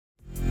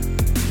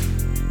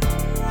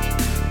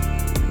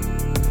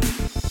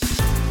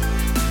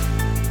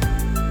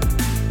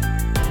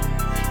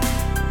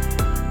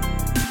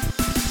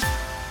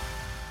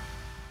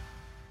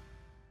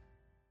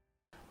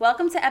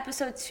Welcome to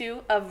episode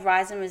 2 of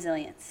Rise and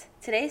Resilience.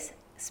 Today's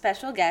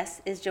special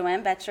guest is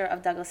Joanne Boettcher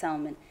of Douglas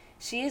Elliman.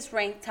 She is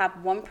ranked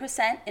top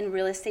 1% in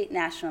real estate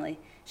nationally.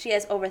 She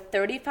has over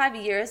 35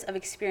 years of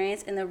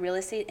experience in the real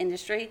estate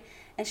industry,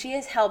 and she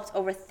has helped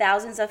over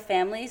thousands of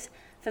families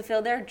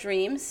fulfill their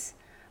dreams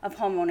of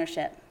home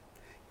ownership.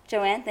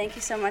 Joanne, thank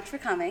you so much for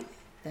coming.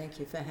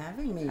 Thank you for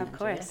having me. Of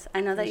course.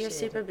 I know that you're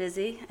super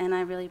busy, and I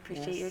really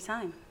appreciate your Yes.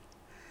 time.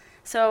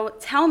 So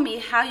tell me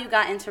how you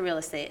got into real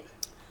estate.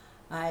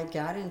 I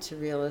got into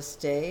real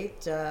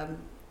estate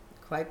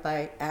quite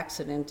by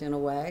accident in a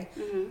way.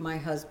 Mm-hmm. My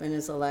husband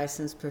is a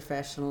licensed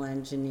professional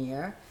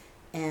engineer,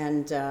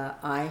 and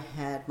I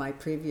had my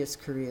previous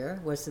career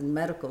was a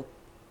medical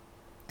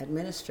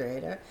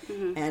administrator,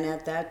 Mm-hmm. and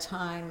at that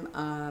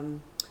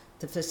time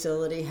the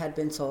facility had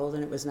been sold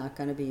and it was not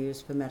going to be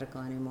used for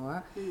medical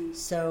anymore. Mm-hmm.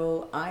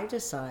 So I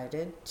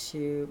decided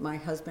to, my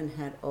husband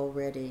had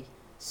already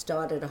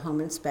started a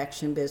home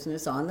inspection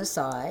business on the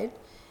side.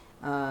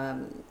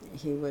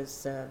 He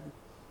was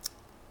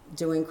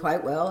doing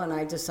quite well, and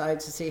I decided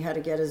to see how to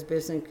get his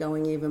business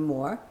going even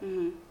more.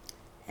 Mm-hmm.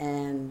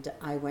 And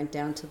I went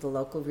down to the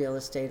local real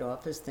estate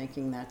office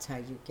thinking that's how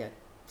you get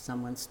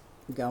someone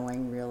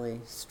going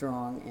really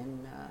strong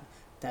in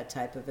that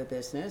type of a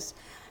business.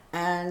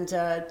 And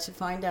to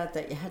find out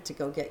that you had to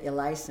go get your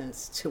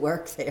license to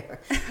work there.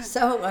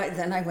 So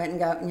then I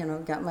went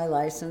and got my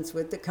license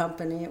with the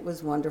company. It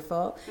was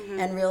wonderful. Mm-hmm.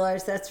 And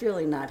realized that's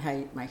really not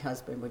how my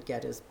husband would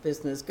get his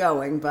business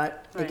going,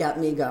 but Right. it got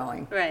me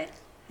going. Right.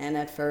 And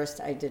at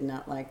first I did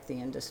not like the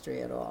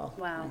industry at all.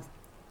 Wow.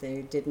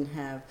 They didn't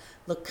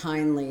look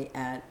kindly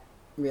at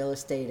real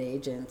estate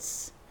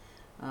agents.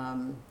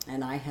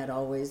 And I had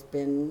always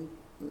been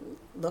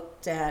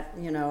looked at,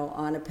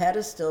 on a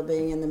pedestal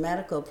being in the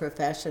medical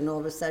profession. All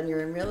of a sudden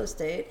you're in real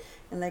estate,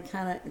 and they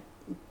kind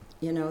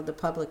of, the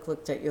public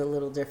looked at you a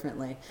little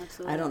differently.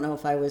 Absolutely. I don't know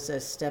if I was a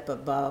step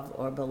above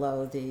or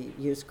below the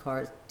used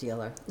car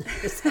dealer.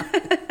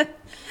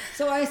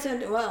 So I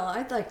said, well,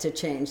 I'd like to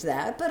change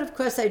that. But of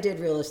course I did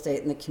real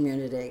estate in the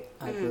community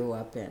I grew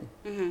up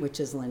in, which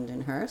is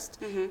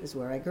Lindenhurst, is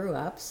where I grew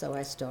up. So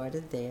I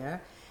started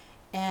there.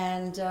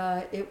 And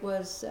it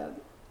was...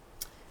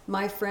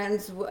 my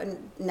friends,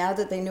 now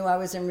that they knew I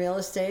was in real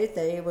estate,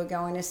 they were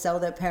going to sell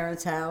their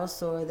parents'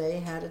 house, or they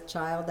had a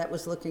child that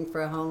was looking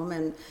for a home,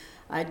 and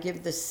I'd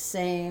give the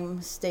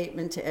same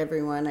statement to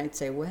everyone. I'd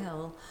say,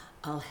 well,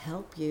 I'll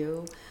help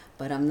you,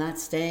 but I'm not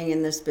staying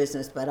in this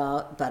business, but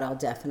I'll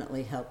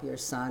definitely help your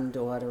son,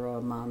 daughter,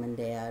 or mom and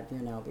dad,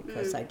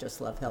 because I just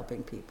love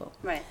helping people.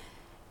 Right.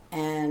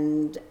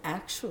 And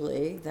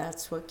actually,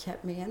 that's what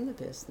kept me in the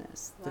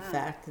business. Wow. The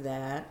fact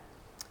that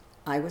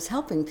I was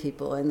helping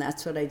people, and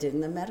that's what I did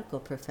in the medical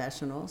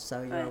professional,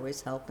 so you're Right.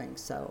 always helping.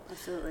 So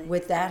Absolutely.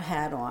 with that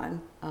hat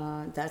on,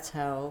 that's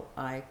how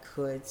I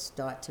could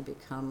start to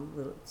become a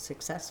little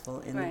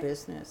successful in Right. the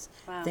business,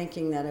 Wow.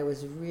 thinking that I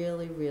was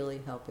really,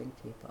 really helping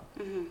people.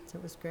 Mm-hmm. So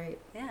it was great.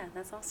 Yeah,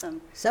 that's awesome.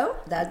 So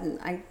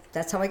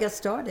that's how I got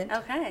started.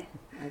 Okay.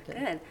 Okay.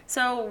 Good.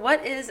 So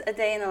what is a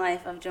day in the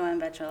life of Joanne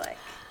Boettcher like?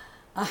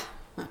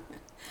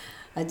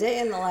 A day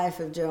in the life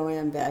of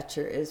Joanne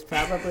Boettcher is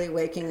probably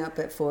waking up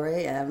at 4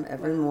 a.m.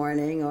 every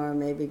morning, or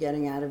maybe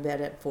getting out of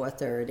bed at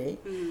 4:30.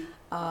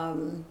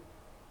 Mm-hmm.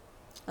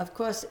 Of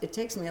course, it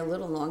takes me a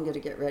little longer to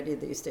get ready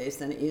these days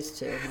than it used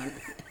to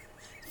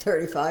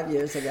 35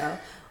 years ago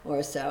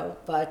or so.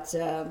 But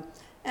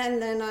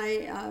and then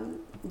I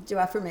do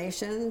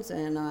affirmations,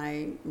 and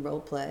I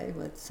role play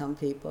with some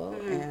people,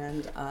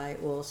 and I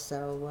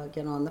also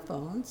get on the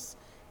phones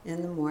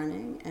in the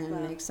morning and Wow.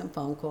 make some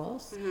phone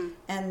calls,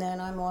 and then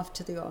I'm off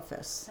to the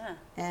office. Yeah.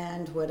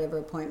 And whatever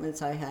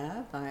appointments I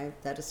have,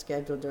 that is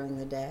scheduled during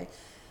the day.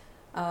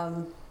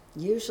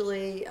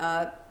 Usually,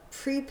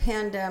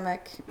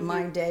 pre-pandemic,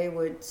 my day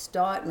would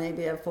start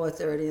maybe at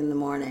 4:30 in the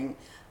morning,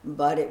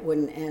 but it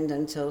wouldn't end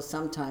until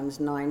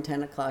sometimes 9,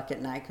 10 o'clock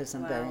at night, because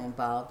I'm very Wow.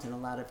 involved in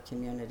a lot of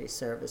community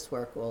service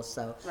work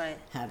also, Right.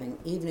 having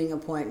evening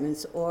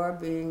appointments or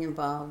being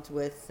involved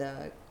with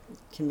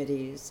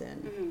committees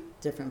and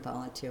different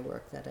volunteer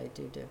work that I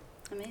do.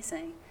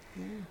 Amazing.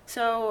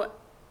 So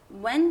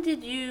when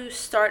did you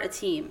start a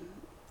team?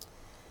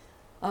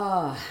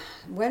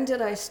 When did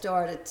I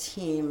start a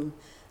team?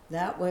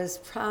 That was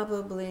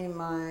probably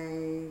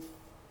my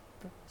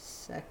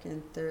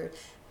second, third,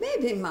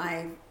 maybe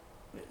my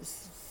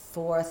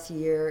fourth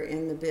year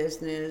in the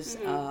business.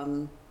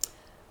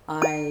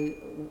 I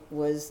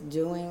was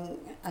doing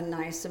a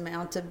nice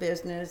amount of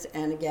business,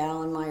 and a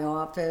gal in my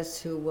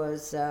office who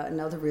was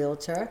another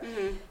realtor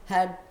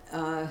had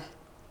an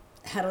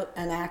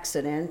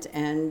accident,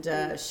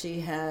 and she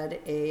had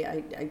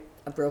a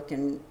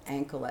broken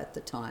ankle at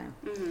the time.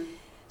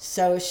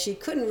 So she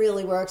couldn't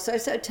really work. So I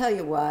said, "I tell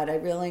you what, I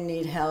really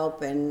need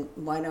help, and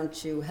why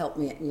don't you help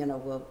me?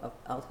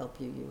 I'll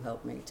help you, you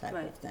help me," type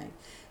Right. of thing.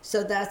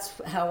 So that's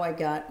how I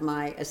got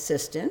my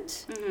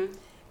assistant.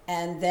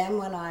 And then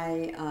when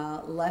I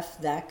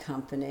left that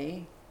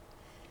company,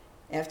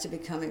 after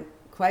becoming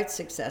quite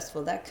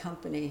successful, that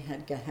company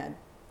had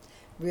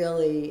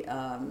really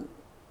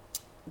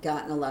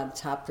gotten a lot of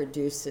top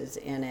producers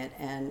in it,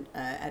 and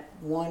at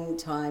one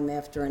time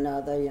after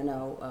another,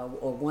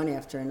 or one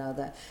after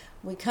another,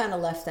 we kind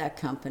of left that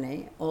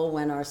company, all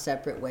went our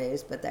separate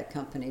ways, but that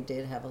company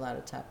did have a lot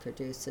of top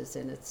producers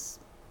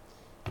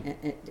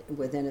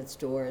within its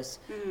doors.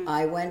 Mm-hmm.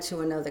 I went to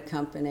another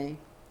company,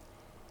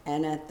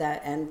 and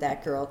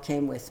that girl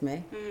came with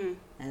me, Mm-hmm.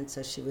 and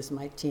so she was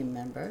my team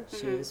member.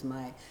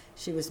 Mm-hmm.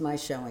 She was my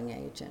showing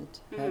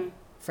agent. Her Mm-hmm.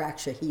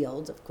 fracture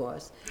healed, of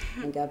course,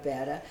 and got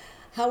better.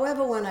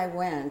 However, when I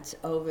went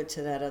over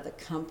to that other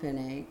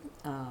company,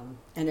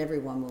 and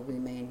everyone will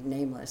remain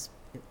nameless,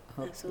 I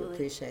hope Absolutely. you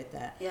appreciate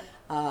that. Yep.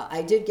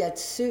 I did get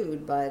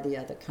sued by the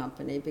other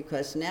company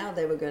because now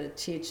they were going to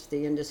teach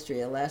the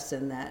industry a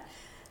lesson that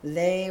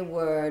they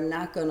were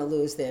not going to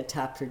lose their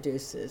top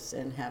producers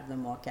and have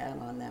them walk out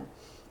on them.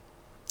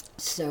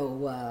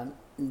 So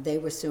they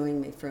were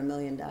suing me for $1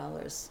 million.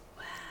 Wow.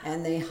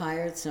 And they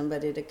hired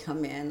somebody to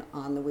come in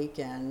on the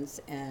weekends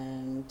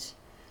and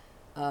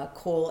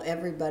call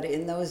everybody.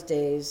 In those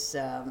days,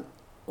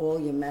 all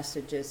your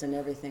messages and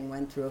everything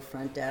went through a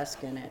front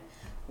desk, and it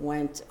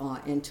went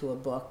into a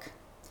book.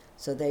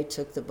 So they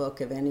took the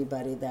book of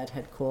anybody that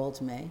had called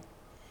me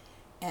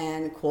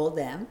and called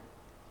them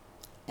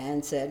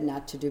and said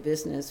not to do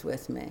business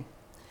with me.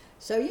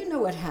 So you know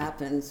what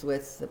happens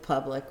with the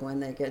public when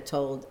they get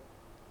told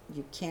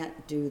you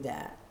can't do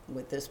that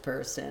with this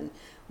person.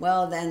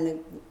 Well,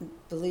 then,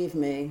 believe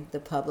me, the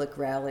public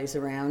rallies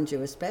around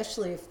you,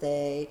 especially if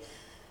they,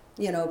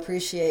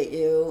 appreciate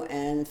you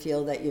and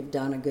feel that you've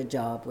done a good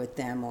job with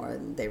them or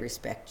they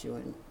respect you.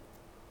 And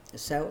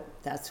so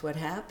that's what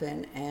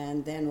happened.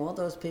 And then all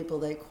those people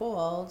they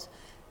called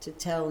to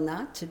tell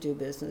not to do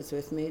business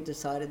with me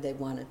decided they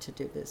wanted to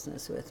do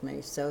business with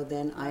me. So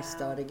then I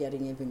started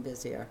getting even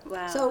busier.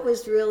 Wow. So it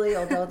was really,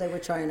 although they were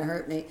trying to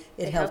hurt me,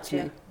 it helped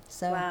you. me.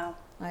 So wow.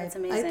 That's I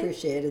amazing.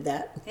 appreciated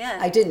that. Yeah.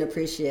 I didn't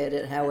appreciate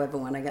it, however,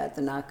 when I got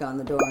the knock on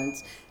the door and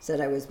said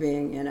I was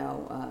being,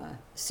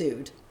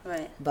 sued.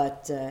 Right.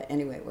 But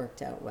anyway, it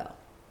worked out well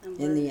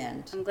in the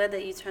end. I'm glad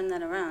that you turned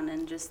that around,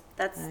 and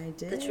that's I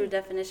the did. true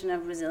definition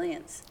of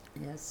resilience.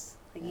 Yes.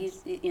 Like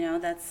yes.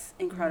 that's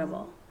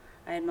incredible.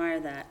 I admire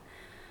that.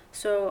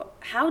 So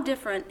how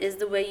different is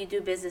the way you do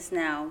business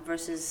now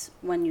versus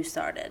when you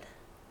started?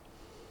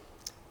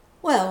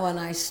 Well, when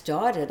I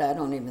started, I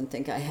don't even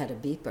think I had a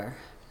beeper.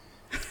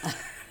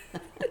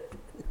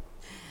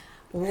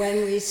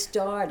 When we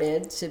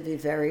started, to be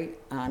very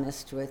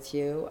honest with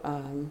you,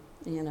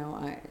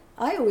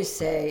 I always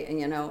say,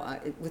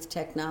 with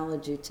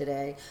technology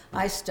today,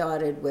 I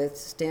started with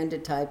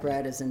standard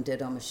typewriters and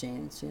ditto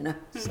machines,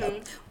 Mm-hmm. So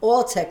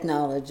all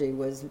technology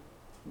was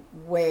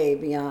way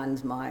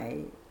beyond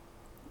my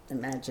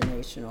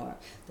imagination or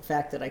the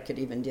fact that I could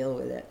even deal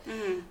with it.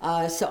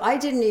 Mm-hmm. So I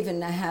didn't even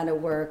know how to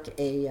work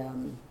a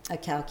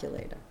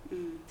calculator.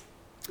 Mm.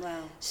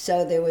 Wow.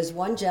 So there was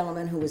one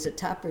gentleman who was a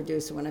top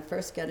producer when I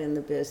first got in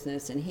the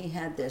business, and he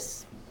had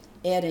this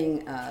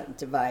adding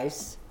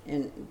device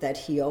that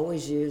he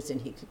always used, and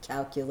he could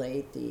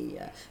calculate the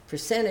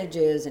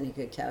percentages, and he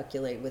could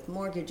calculate with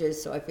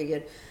mortgages. So I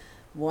figured,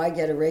 why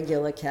get a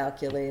regular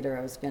calculator?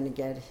 I was going to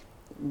get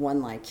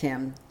one like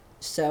him.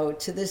 So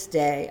to this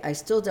day, I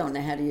still don't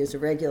know how to use a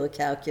regular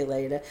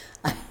calculator.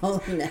 I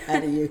only know how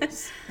to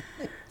use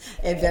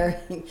a very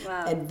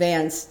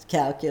advanced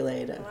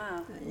calculator.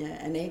 Wow.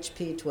 Yeah, an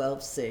HP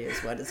 12C is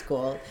what it's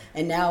called.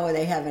 And now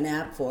they have an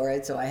app for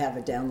it, so I have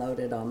it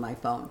downloaded on my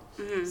phone.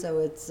 Mm-hmm. So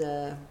it's...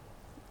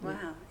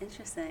 wow,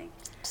 interesting.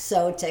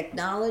 So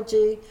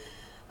technology,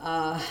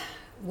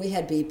 we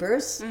had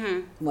beepers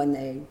Mm-hmm. when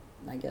they...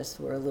 I guess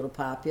were a little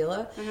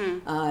popular.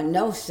 Mm-hmm.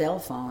 No cell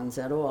phones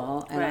at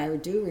all. And Right. I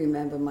do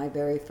remember my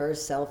very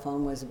first cell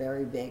phone was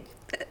very big.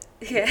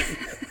 Yeah.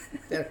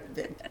 Very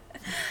big.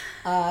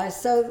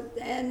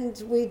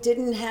 And we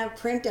didn't have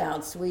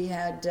printouts. We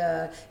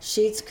had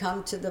sheets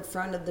come to the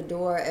front of the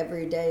door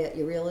every day at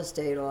your real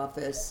estate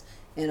office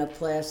in a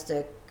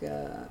plastic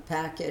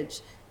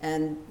package.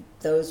 And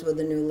those were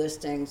the new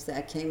listings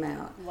that came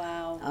out.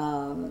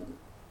 Wow.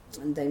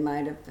 They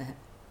might have...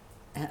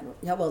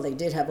 they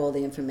did have all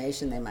the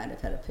information. They might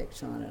have had a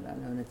picture on it. I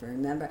don't even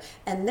remember.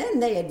 And then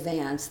they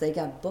advanced. They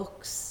got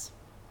books.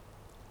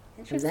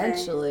 Interesting.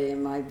 Eventually,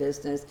 in my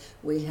business,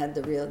 we had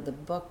the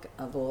book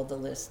of all the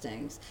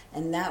listings,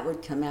 and that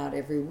would come out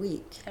every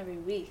week. Every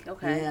week,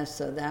 okay. Yeah,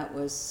 so that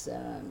was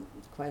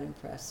quite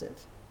impressive.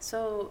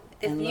 So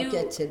if and look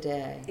at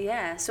today.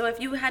 Yeah, so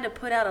if you had to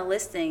put out a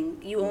listing,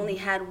 you only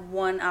had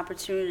one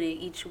opportunity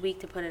each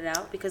week to put it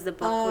out because the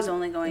book was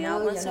only going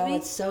out once a week?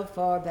 It's so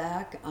far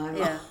back,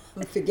 I'm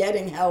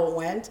forgetting how it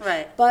went.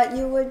 Right. But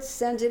you would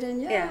send it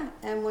in, Yeah.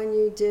 And when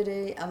you did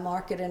a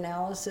market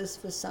analysis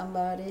for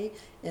somebody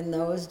in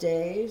those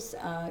days,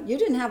 you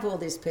didn't have all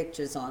these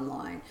pictures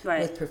online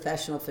with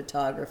professional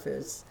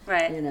photographers,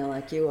 right.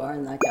 Like you are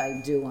and like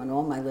I do on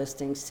all my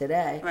listings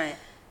today. Right.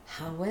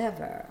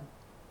 However,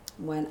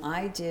 when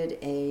I did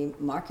a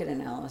market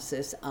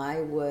analysis,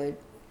 I would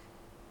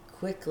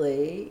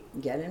quickly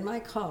get in my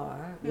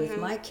car with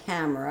my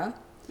camera,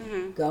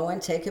 go and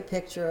take a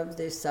picture of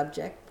the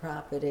subject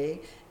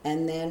property,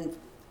 and then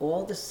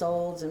all the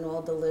solds and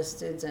all the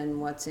listeds and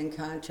what's in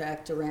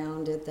contract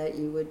around it that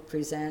you would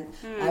present.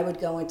 I would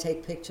go and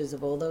take pictures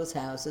of all those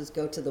houses,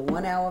 go to the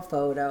 1 hour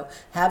photo,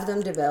 have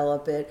them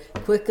develop it,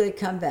 quickly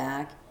come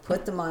back,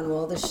 put them on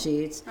all the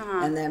sheets,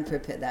 and then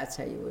prepare. That's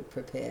how you would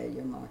prepare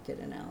your market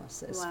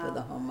analysis for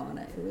the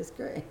homeowner. It was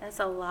great. That's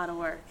a lot of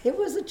work. It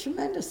was a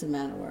tremendous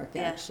amount of work,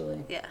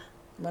 actually. Yeah.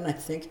 When I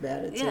think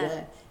about it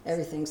today,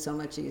 everything's so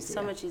much easier.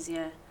 So much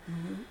easier.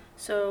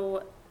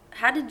 So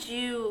how did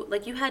you,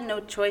 like, you had no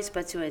choice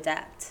but to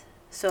adapt.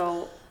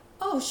 So.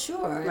 Oh,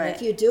 sure. Right. And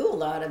if you do a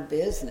lot of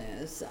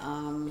business,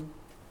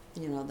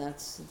 you know,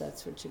 that's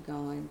what you're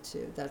going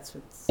to. That's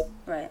what's.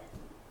 Right.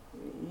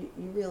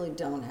 You really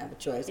don't have a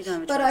choice. You don't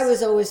have a but choice. I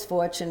was always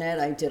fortunate.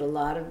 I did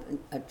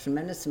a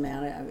tremendous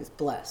amount. I was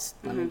blessed.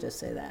 Let me just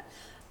say that.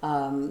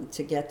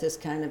 To get this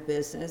kind of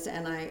business,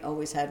 and I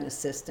always had an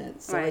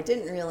assistant, so I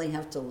didn't really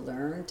have to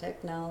learn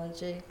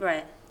technology.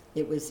 Right.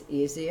 It was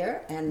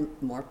easier and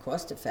more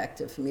cost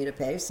effective for me to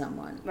pay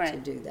someone to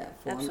do that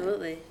for me.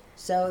 Absolutely.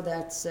 So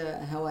that's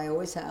how I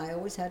always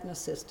had an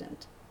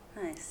assistant.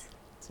 Nice.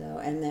 So,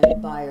 and then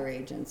buyer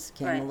agents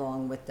came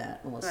along with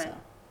that also.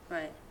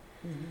 Right.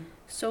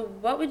 So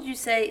what would you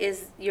say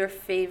is your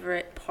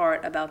favorite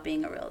part about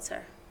being a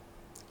realtor?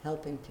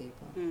 Helping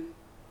people.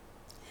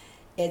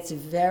 It's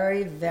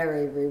very,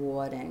 very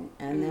rewarding.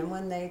 And then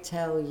when they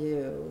tell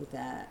you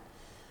that,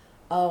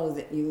 oh,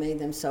 that you made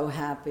them so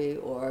happy,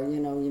 or, you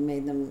know, you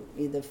made them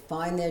either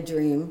find their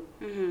dream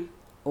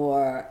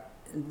or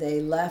they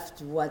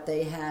left what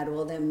they had,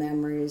 all their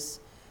memories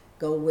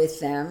go with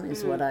them,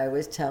 is what I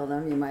always tell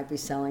them. You might be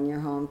selling your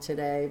home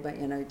today, but,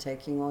 you know, you're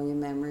taking all your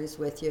memories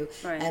with you.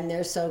 Right. And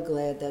they're so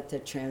glad that the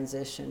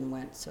transition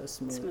went so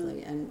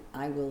smoothly. And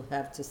I will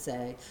have to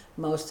say,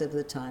 most of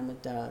the time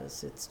it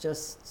does. It's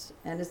just,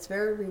 and it's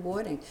very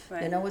rewarding.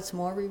 Right. You know what's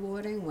more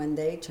rewarding? When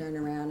they turn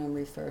around and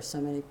refer so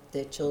many,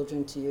 their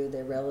children to you,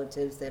 their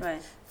relatives, their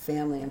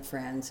family and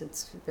friends.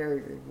 It's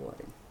very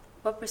rewarding.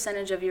 What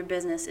percentage of your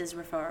business is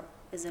referral?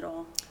 Is it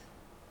all?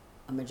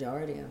 A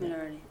majority of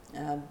it.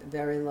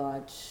 Very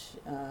large,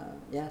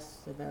 yes,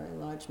 a very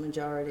large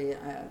majority.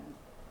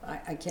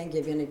 I can't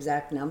give you an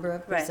exact number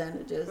of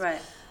percentages,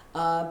 but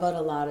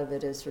a lot of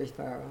it is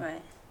referral.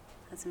 Right,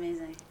 that's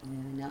amazing.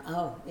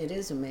 It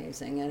is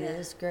amazing, and it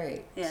is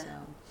great. Yeah, so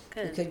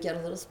good. You could get a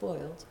little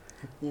spoiled.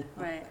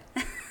 Right.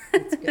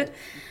 It's good.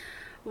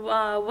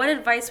 What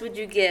advice would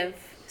you give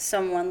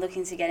someone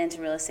looking to get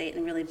into real estate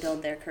and really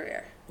build their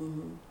career?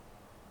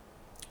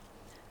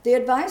 The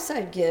advice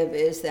I'd give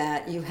is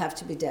that you have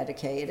to be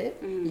dedicated.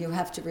 You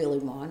have to really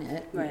want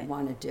it. You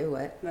want to do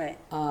it. Right.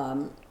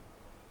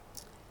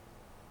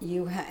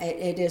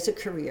 It is a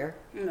career.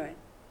 Right.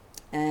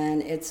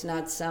 And it's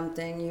not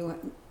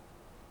something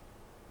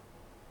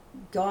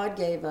God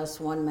gave us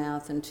one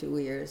mouth and 2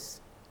 ears.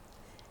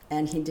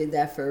 And he did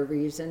that for a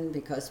reason,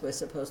 because we're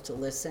supposed to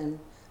listen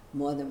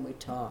more than we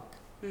talk.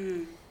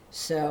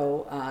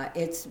 So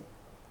it's,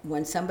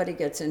 when somebody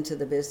gets into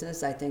the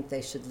business, I think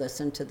they should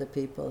listen to the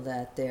people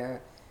that they're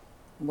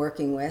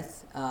working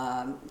with,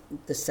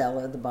 the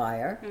seller, the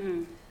buyer,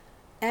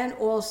 and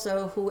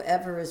also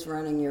whoever is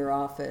running your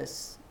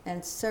office.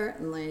 And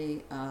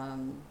certainly,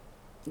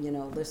 you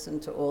know, listen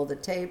to all the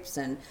tapes,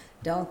 and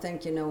don't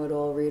think you know it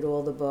all. Read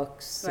all the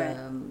books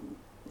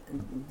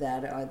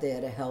that are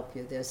there to help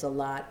you. There's a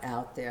lot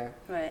out there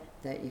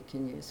that you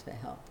can use for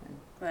help,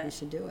 and you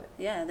should do it.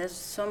 Yeah, there's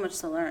so much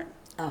to learn.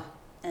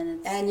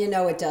 And you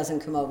know it doesn't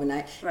come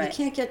overnight. Right. You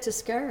can't get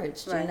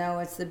discouraged. You know,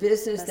 it's the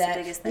business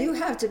that you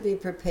have to be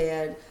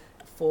prepared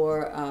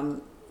for.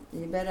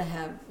 You better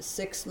have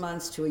 6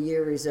 months to a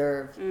year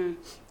reserve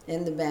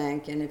in the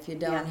bank, and if you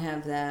don't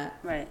have that,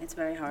 it's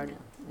very hard.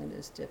 It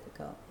is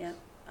difficult. Yep,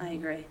 I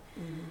agree.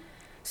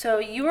 So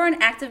you are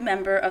an active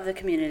member of the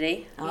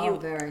community.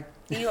 Very.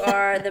 You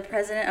are the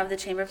president of the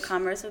Chamber of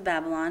Commerce of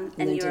Babylon,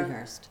 and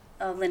Lindenhurst.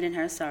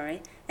 Lindenhurst,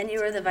 sorry. And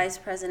you are the vice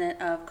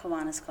president of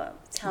Kiwanis Club.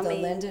 Tell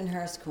me.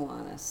 Lindenhurst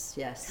Kiwanis,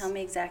 yes. Tell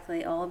me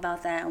exactly all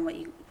about that and what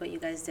you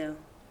guys do.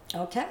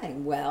 Okay,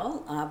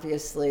 well,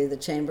 obviously the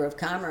Chamber of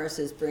Commerce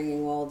is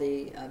bringing all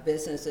the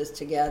businesses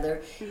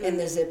together in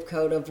the zip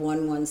code of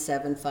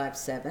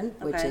 11757,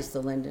 which is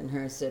the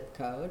Lindenhurst zip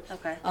code.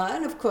 Okay.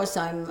 And of course,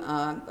 I'm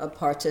a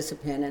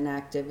participant and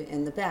active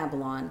in the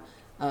Babylon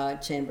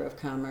Chamber of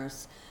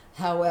Commerce.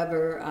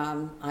 However,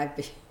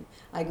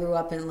 I grew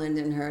up in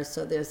Lindenhurst,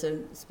 so there's a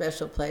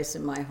special place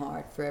in my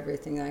heart for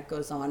everything that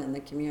goes on in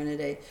the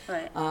community.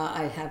 Right.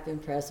 I have been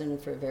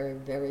president for a very,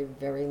 very,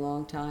 very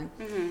long time.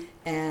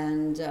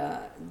 And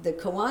the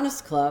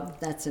Kiwanis Club,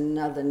 that's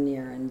another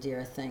near and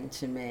dear thing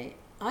to me.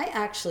 I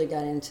actually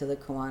got into the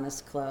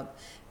Kiwanis Club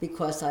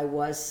because I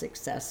was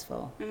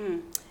successful.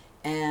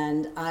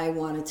 And I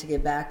wanted to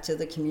give back to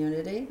the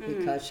community,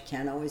 because you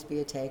can't always be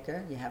a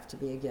taker. You have to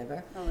be a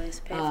giver. Always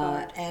pay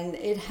forward. And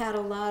it had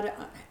a lot of,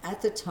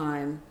 at the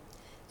time,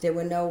 there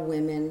were no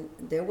women.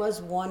 There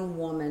was one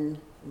woman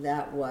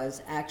that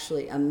was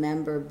actually a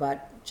member,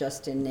 but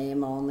just in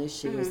name only.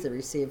 She was the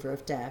receiver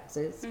of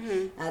taxes.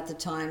 At the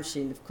time,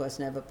 she, of course,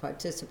 never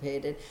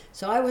participated.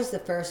 So I was the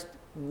first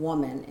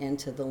woman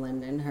into the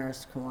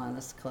Lindenhurst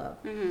Kiwanis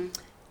Club. Mm-hmm.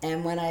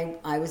 And when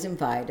I was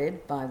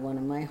invited by one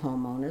of my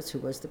homeowners, who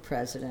was the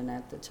president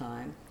at the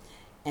time,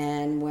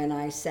 and when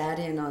I sat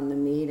in on the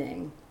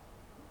meeting,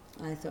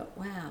 I thought,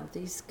 wow,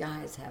 these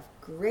guys have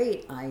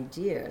great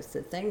ideas,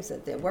 the things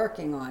that they're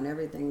working on,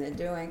 everything they're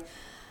doing.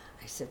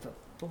 I said, but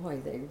boy,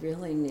 they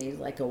really need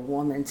like a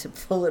woman to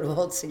pull it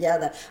all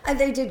together. And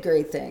they did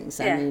great things.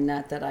 Yeah. I mean,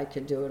 not that I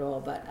could do it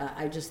all, but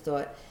I just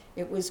thought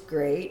it was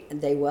great.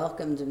 And they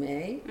welcomed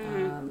me,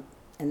 and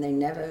they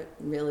never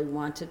really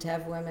wanted to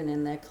have women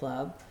in their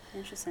club.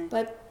 Interesting.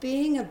 But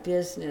being a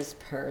business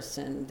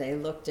person, they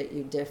looked at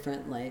you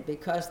differently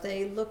because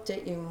they looked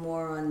at you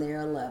more on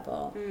their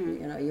level.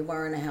 You know, you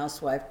weren't a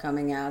housewife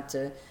coming out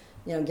to,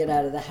 you know, get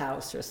out of the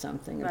house or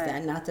something. Right.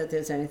 That, not that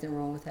there's anything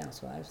wrong with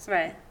housewives.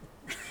 Right.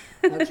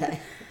 Okay.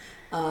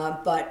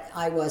 But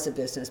I was a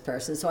business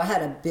person, so I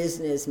had a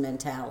business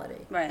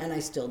mentality. Right. And I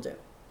still do.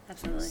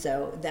 Absolutely.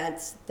 So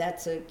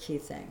that's a key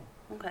thing,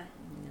 Okay.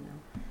 you know.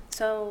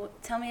 So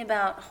tell me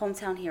about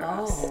Hometown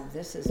Heroes. Oh,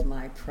 this is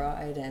my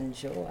pride and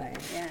joy.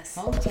 Yes.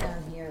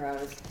 Hometown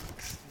Heroes.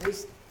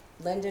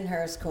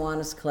 Lindenhurst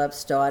Kiwanis Club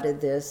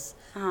started this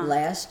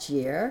last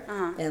year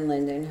in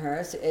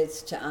Lindenhurst.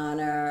 It's to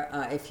honor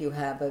if you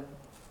have a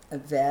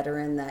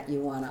veteran that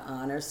you want to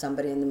honor,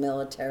 somebody in the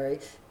military,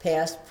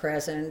 past,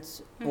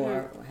 present,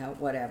 or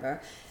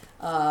whatever.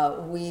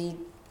 We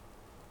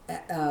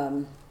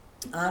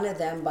honor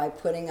them by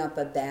putting up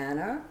a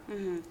banner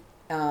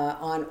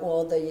on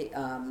all the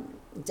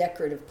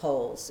decorative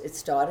poles. It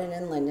started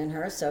in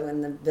Lindenhurst, so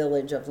in the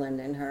village of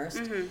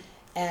Lindenhurst.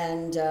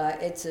 And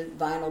it's a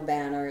vinyl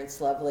banner.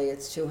 It's lovely.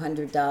 It's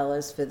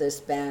 $200 for this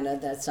banner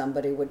that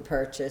somebody would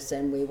purchase,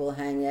 and we will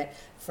hang it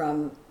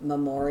from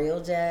Memorial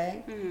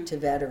Day to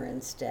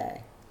Veterans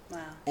Day. Wow.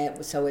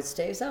 And so it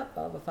stays up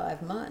over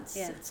 5 months.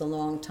 Yeah. It's a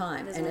long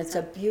time. It is a And long it's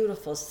time. a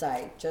beautiful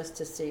sight just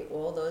to see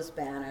all those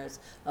banners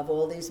of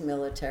all these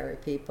military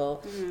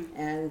people.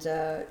 And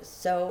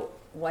so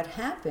what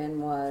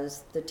happened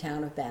was the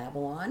town of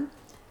Babylon,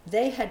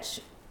 they had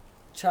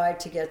tried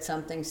to get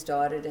something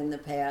started in the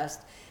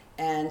past.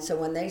 And so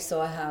when they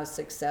saw how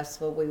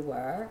successful we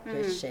were,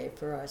 Chris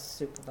Schaefer, our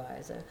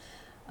supervisor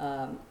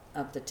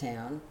of the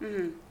town,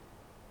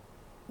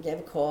 gave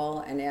a call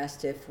and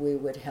asked if we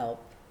would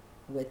help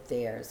with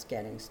theirs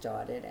getting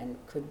started, and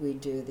could we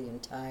do the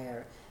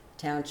entire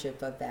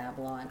township of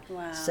Babylon.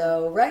 Wow.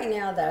 So right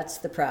now that's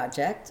the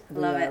project.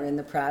 Love we are it. in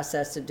the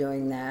process of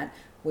doing that.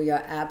 We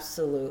are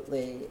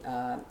absolutely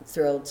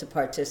thrilled to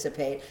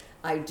participate.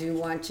 I do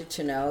want you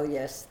to know,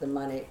 yes, the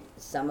money,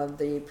 some of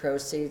the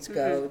proceeds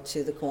go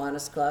to the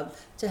Kiwanis Club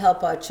to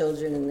help our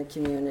children in the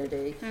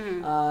community,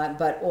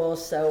 but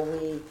also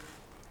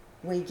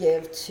we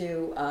give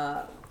to,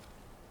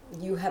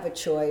 you have a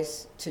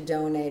choice to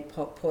donate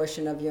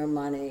portion of your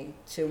money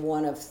to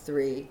one of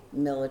 3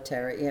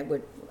 military. It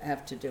would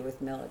have to do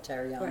with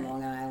military on Right.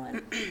 Long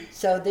Island.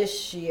 So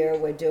this year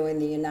we're doing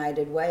the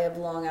United Way of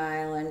Long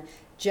Island,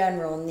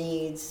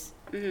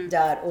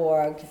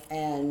 GeneralNeeds.org,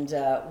 and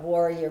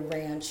Warrior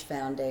Ranch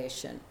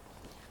Foundation.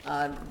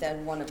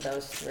 Then one of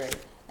those 3.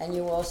 And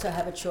you also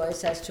have a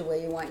choice as to where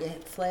you want your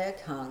flag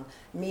hung,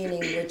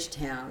 meaning which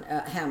town,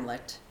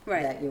 hamlet,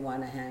 Right. that you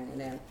want to hang it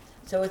in.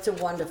 So it's a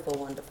wonderful,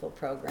 wonderful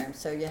program.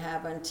 So you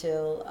have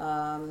until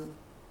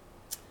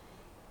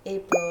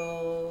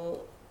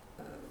April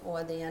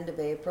or the end of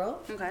April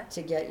Okay.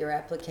 to get your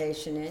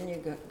application in.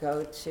 You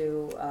go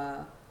to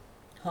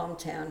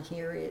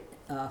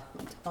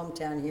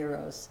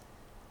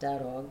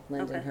hometownheroes.org,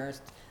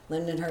 Lindenhurst,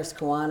 Lindenhurst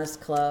Kiwanis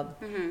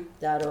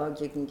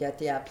Club.org. You can get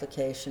the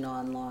application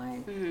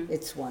online.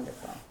 It's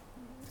wonderful.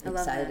 I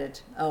love that.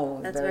 Excited. Oh,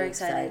 That's very very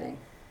exciting. exciting.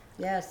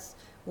 Yes,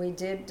 we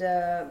did,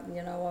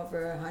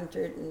 over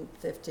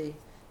 150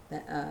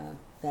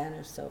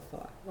 banners so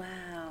far.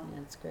 Wow.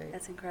 That's great.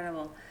 That's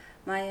incredible.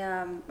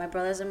 My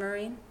brother's a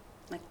Marine.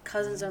 My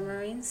cousins are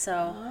Marines, so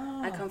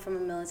I Oh. come from a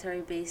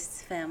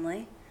military-based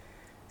family.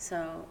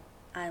 So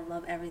I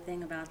love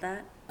everything about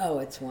that. Oh,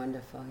 it's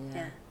wonderful,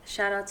 Yeah.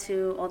 Shout out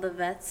to all the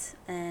vets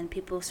and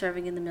people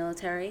serving in the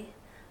military.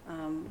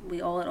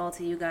 We owe it all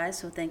to you guys,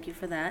 so thank you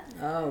for that.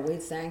 Oh, we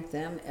thank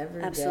them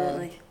every day.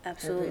 Absolutely.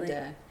 Every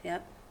day.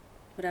 Yep,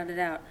 without a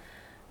doubt.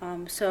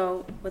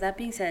 So with that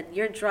being said,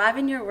 your drive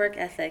and your work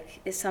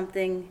ethic is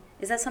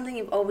that something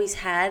you've always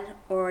had,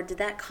 or did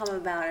that come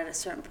about at a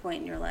certain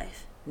point in your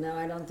life? No,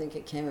 I don't think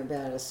it came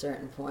about at a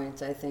certain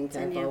point. I think It's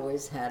in I've you.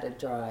 always had a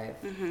drive.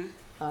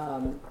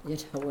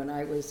 When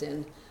I was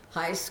in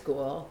high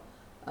school,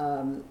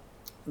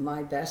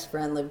 my best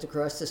friend lived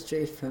across the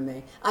street from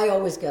me. I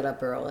always got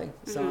up early,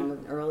 so I'm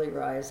an early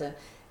riser.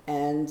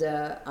 And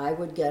I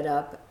would get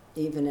up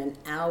even an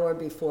hour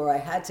before I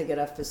had to get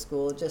up for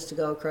school just to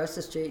go across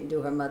the street and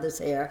do her mother's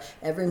hair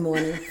every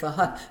morning for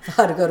her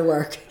to go to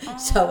work.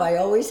 So I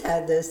always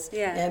had this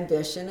Yeah.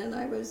 ambition, and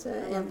I was love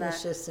that.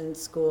 ambitious in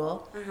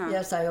school.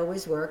 Yes, I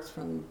always worked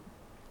from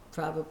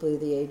probably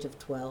the age of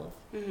 12.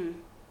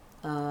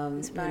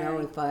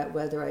 Inspiring.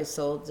 Whether I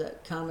sold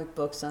comic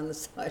books on the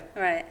side.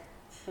 Right.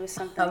 It was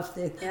something. of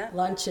the Yeah.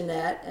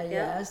 luncheonette, Yeah.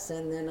 yes,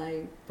 and then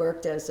I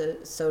worked as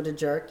a soda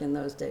jerk in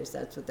those days.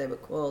 That's what they were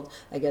called.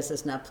 I guess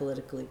it's not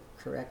politically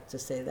correct to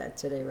say that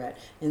today, right?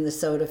 In the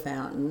soda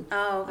fountain.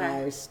 Oh, okay.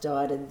 I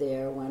started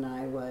there when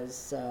I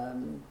was,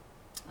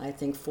 I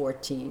think,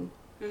 14.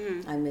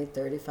 Mm-hmm. I made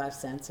 35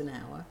 cents an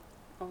hour.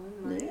 Oh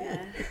my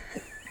Yeah. God.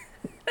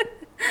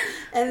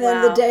 And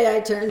then Wow. the day I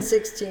turned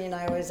 16,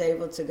 I was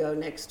able to go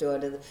next door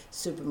to the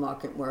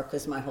supermarket and work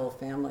because my whole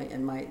family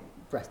and my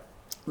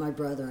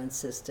brother and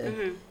sister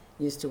Mm-hmm.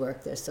 used to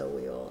work there. So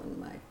we all, and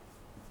my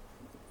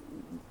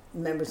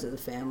members of the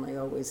family,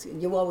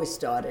 you always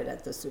started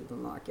at the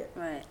supermarket.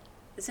 Right.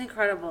 It's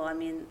incredible. I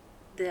mean,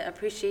 the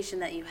appreciation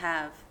that you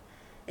have,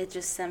 it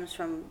just stems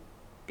from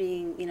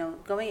being,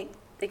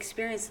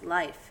 experience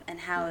life and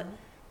how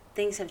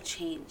things have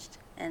changed.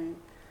 And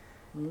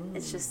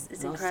it's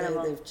I'll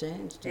incredible. say they've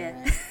changed. Yeah.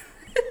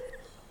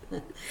 All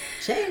right.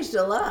 Changed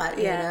a lot,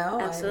 Yeah, you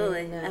know. absolutely,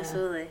 I mean,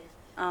 absolutely.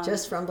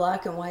 Just from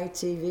black and white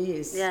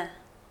TVs. Yeah.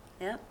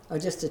 Yep. Or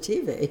just a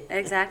TV.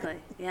 Exactly.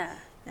 Yeah.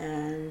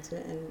 And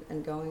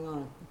going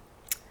on.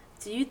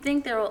 Do you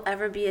think there will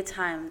ever be a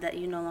time that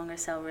you no longer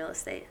sell real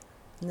estate?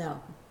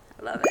 No.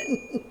 I love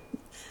it.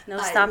 No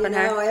stopping You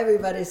know, her.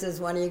 everybody says,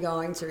 when are you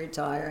going to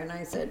retire? And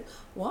I said,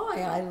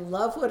 why? I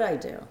love what I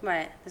do.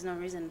 Right. There's no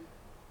reason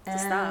to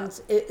And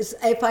stop.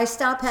 if I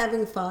stop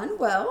having fun,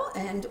 well,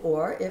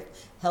 or if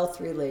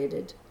health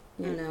related,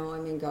 I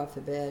mean, God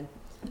forbid,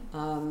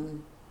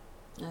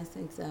 I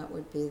think that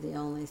would be the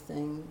only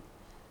thing.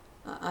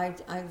 I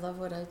love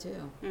what I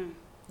do,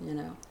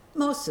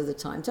 most of the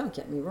time. Don't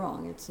get me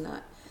wrong. It's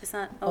not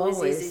always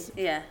always easy.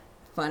 Yeah.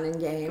 fun and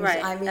games.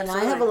 Right, I mean, I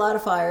absolutely. have a lot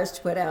of fires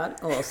to put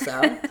out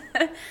also,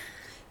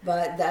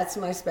 but that's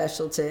my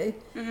specialty,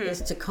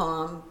 is to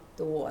calm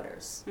the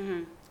waters.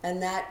 Mm-hmm.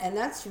 And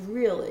that's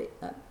really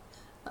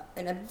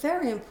a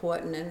very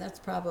important, and that's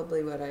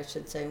probably what I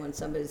should say when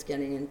somebody's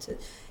getting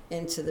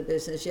into the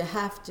business. You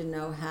have to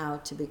know how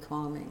to be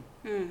calming.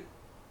 Mm.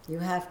 You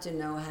have to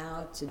know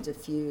how to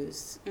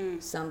diffuse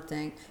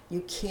something.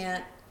 You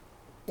can't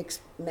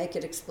make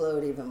it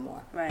explode even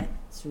more. Right.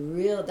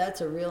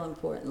 That's a real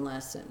important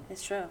lesson.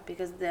 It's true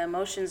because the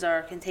emotions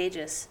are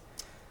contagious.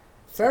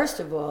 First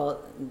of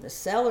all, the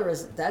seller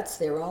that's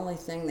their only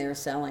thing they're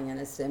selling, and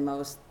it's their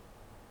most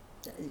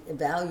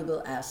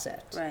valuable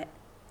asset. Right.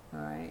 All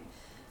right.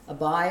 A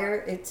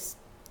buyer, it's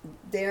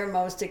their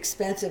most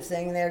expensive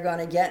thing they're going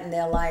to get in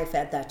their life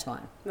at that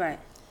time. Right.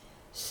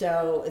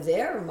 So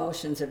their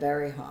emotions are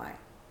very high.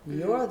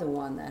 You're the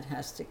one that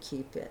has to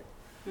keep it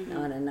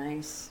on a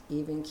nice,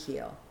 even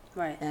keel.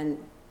 Right. And,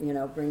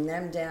 bring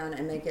them down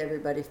and make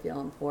everybody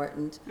feel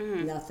important.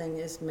 Nothing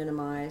is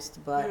minimized,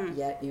 but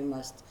yet you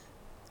must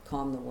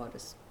calm the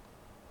waters.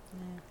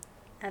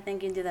 I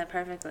think you do that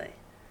perfectly.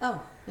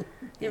 Oh,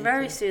 You're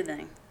very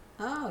soothing.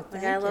 Oh,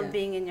 thank I you. love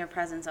being in your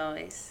presence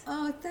always.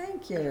 Oh,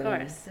 thank you. Of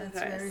course, That's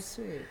of course. very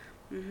sweet.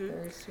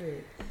 Very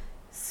sweet.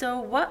 So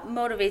what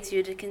motivates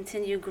you to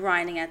continue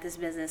grinding at this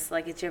business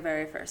like it's your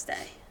very first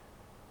day?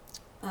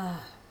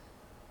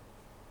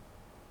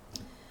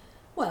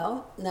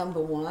 Well,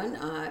 number one,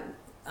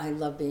 I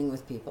love being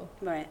with people.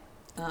 Right.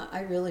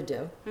 I really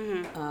do.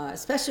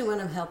 Especially when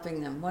I'm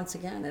helping them. Once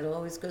again, it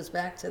always goes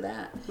back to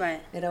that.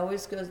 Right. It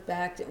always goes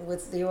back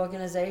with the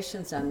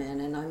organizations I'm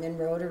in, and I'm in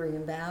Rotary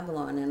in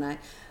Babylon, and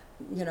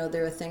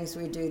there are things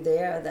we do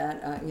there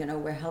that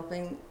we're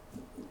helping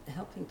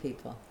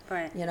people.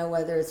 Right.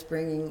 Whether it's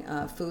bringing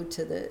food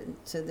to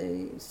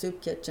the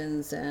soup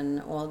kitchens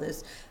and all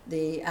this,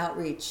 the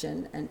outreach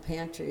and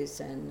pantries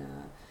and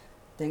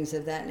things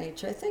of that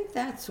nature. I think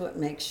that's what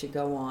makes you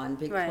go on,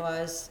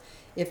 because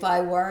if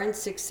I weren't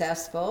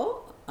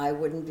successful, I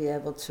wouldn't be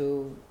able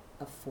to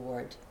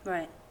afford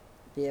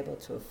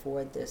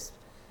this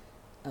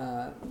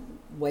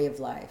way of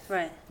life.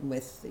 Right.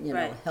 With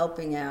Right.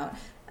 helping out.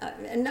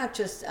 And not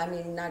just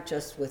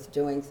with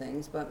doing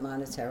things, but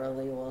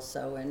monetarily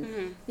also,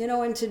 and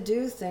and to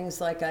do things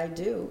like I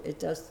do, it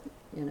does,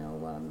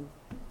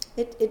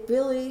 it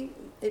really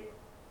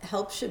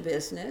helps your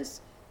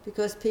business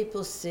because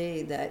people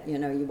see that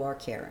you are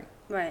caring.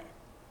 Right.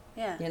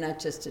 Yeah. You're not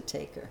just a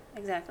taker.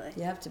 Exactly.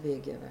 You have to be a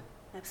giver.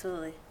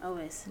 Absolutely.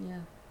 Always.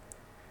 Yeah.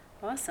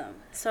 Awesome.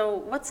 So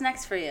what's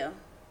next for you?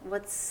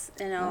 What's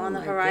on the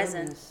my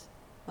horizon? goodness.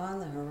 On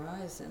the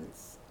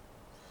horizons.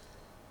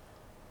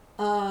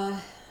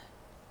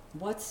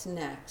 What's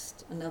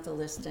next? Another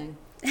listing.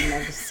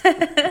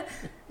 Yeah,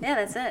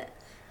 that's it.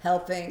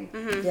 Helping,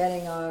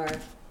 getting our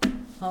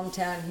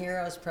Hometown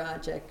Heroes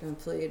project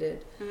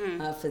completed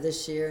for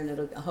this year,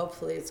 and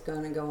hopefully it's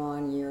going to go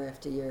on year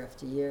after year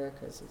after year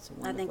because it's a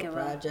wonderful I think it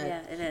project. will.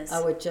 Yeah, it is.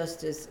 Oh,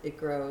 it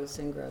grows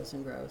and grows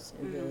and grows.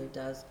 It really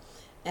does.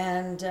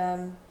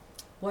 And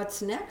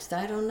what's next?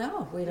 I don't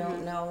know. We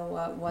don't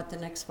know what the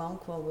next phone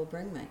call will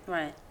bring me.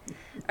 Right.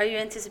 Are you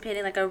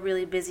anticipating like a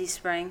really busy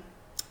spring?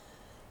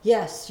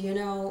 Yes,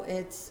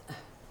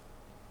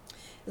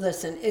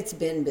 listen, it's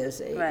been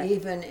busy. Right.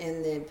 Even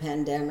in the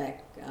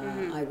pandemic,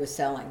 I was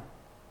selling.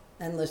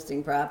 and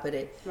listing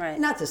property. Right.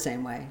 Not the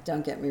same way,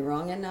 don't get me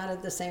wrong, and not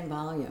at the same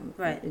volume.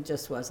 Right. It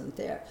just wasn't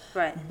there.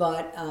 Right.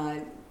 But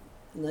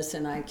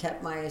listen, I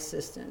kept my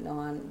assistant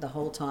on the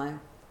whole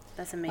time.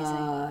 That's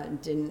amazing.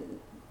 Didn't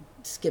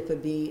skip a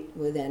beat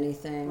with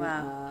anything.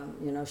 Wow.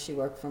 She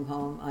worked from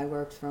home. I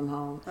worked from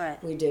home.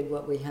 Right. We did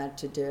what we had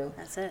to do.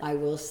 That's it. I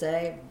will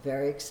say,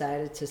 very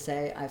excited to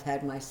say, I've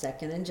had my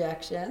second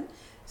injection,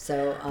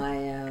 so I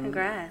am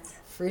Congrats.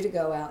 free to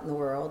go out in the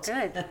world.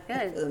 Good.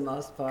 Good. For the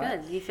most part.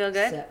 Good. You feel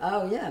good? So,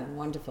 oh yeah,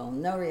 wonderful.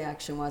 No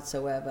reaction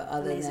whatsoever,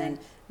 other Amazing. than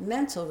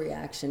mental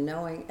reaction,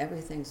 knowing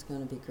everything's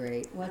going to be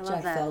great, which love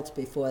I that. felt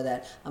before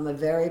that. I'm a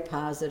very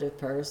positive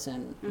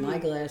person. My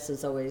glass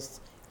is always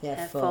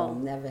half full,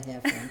 never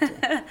half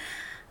empty.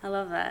 I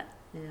love that.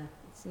 Yeah.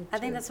 it's I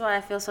think true. that's why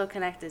I feel so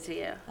connected to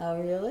you. Oh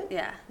really?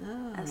 Yeah.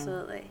 Oh.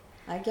 Absolutely.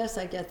 I guess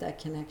I get that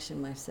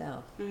connection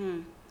myself.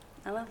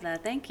 I love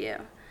that. Thank you.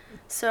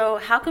 So,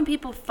 how can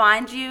people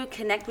find you,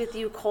 connect with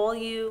you, call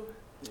you?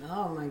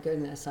 Oh my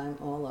goodness, I'm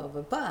all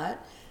over.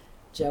 But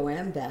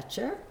Joanne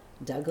Betcher,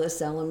 Douglas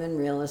Elliman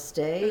Real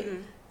Estate.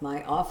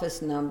 My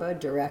office number,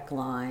 direct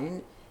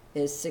line,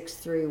 is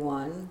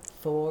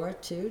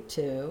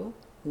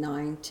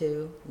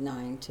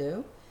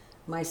 631-422-9292.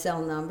 My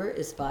cell number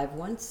is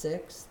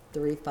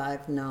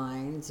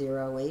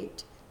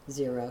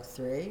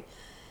 516-359-0803.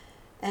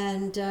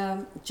 And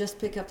just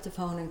pick up the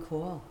phone and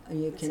call.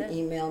 And you can That's it.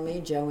 email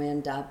me,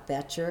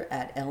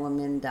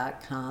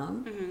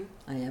 joanne.betcher@elliman.com.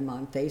 I am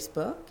on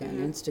Facebook and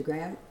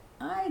Instagram.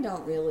 I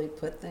don't really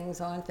put things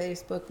on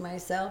Facebook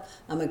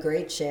myself. I'm a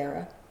great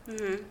sharer.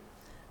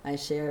 I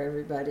share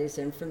everybody's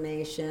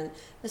information,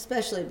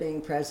 especially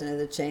being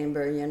president of the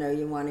chamber.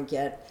 You want to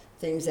get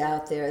things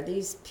out there.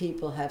 These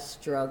people have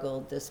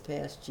struggled this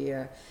past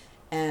year.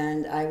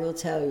 And I will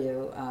tell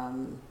you,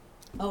 and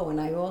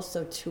I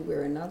also do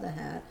wear another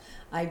hat.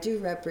 I do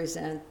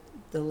represent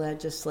the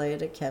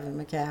legislator, Kevin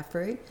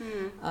McCaffrey,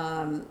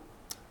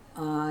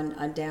 on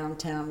a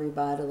downtown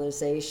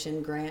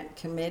revitalization grant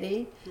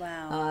committee.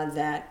 Wow.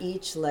 That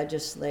each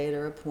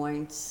legislator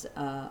appoints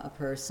a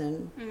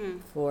person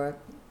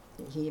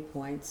he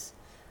appoints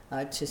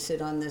to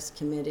sit on this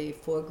committee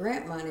for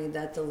grant money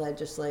that the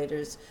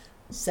legislators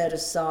set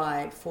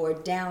aside for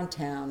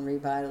downtown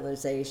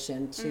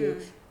revitalization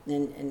to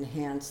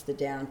enhance the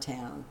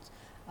downtown.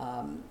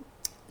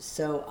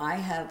 So I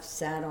have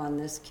sat on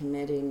this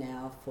committee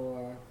now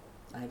for,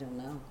 I don't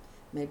know,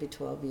 maybe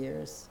 12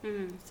 years.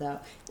 So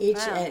each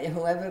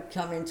who has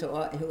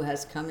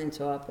come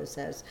into office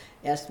has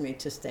asked me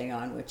to stay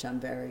on, which I'm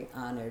very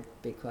honored,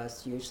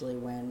 because usually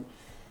when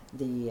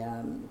the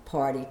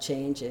party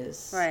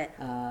changes, Right.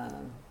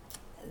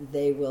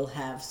 They will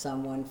have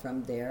someone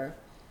from their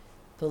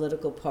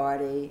political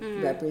party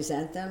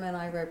represent them, and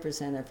I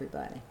represent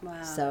everybody.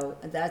 Wow. So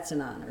that's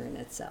an honor in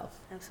itself.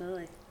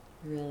 Absolutely.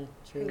 Really,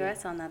 truly.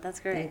 Congrats on that.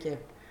 That's great. Thank you.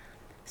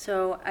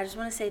 So, I just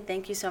want to say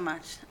thank you so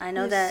much. I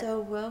know You're that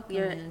so welcome,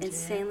 you're Andrea.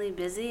 insanely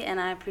busy,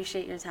 and I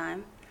appreciate your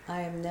time.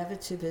 I am never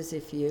too busy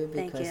for you,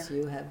 Thank because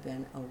you. you have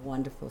been a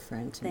wonderful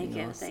friend to Thank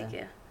me you. also. Thank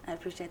you. I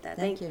appreciate that.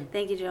 Thank you.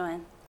 Thank you,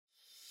 Joanne.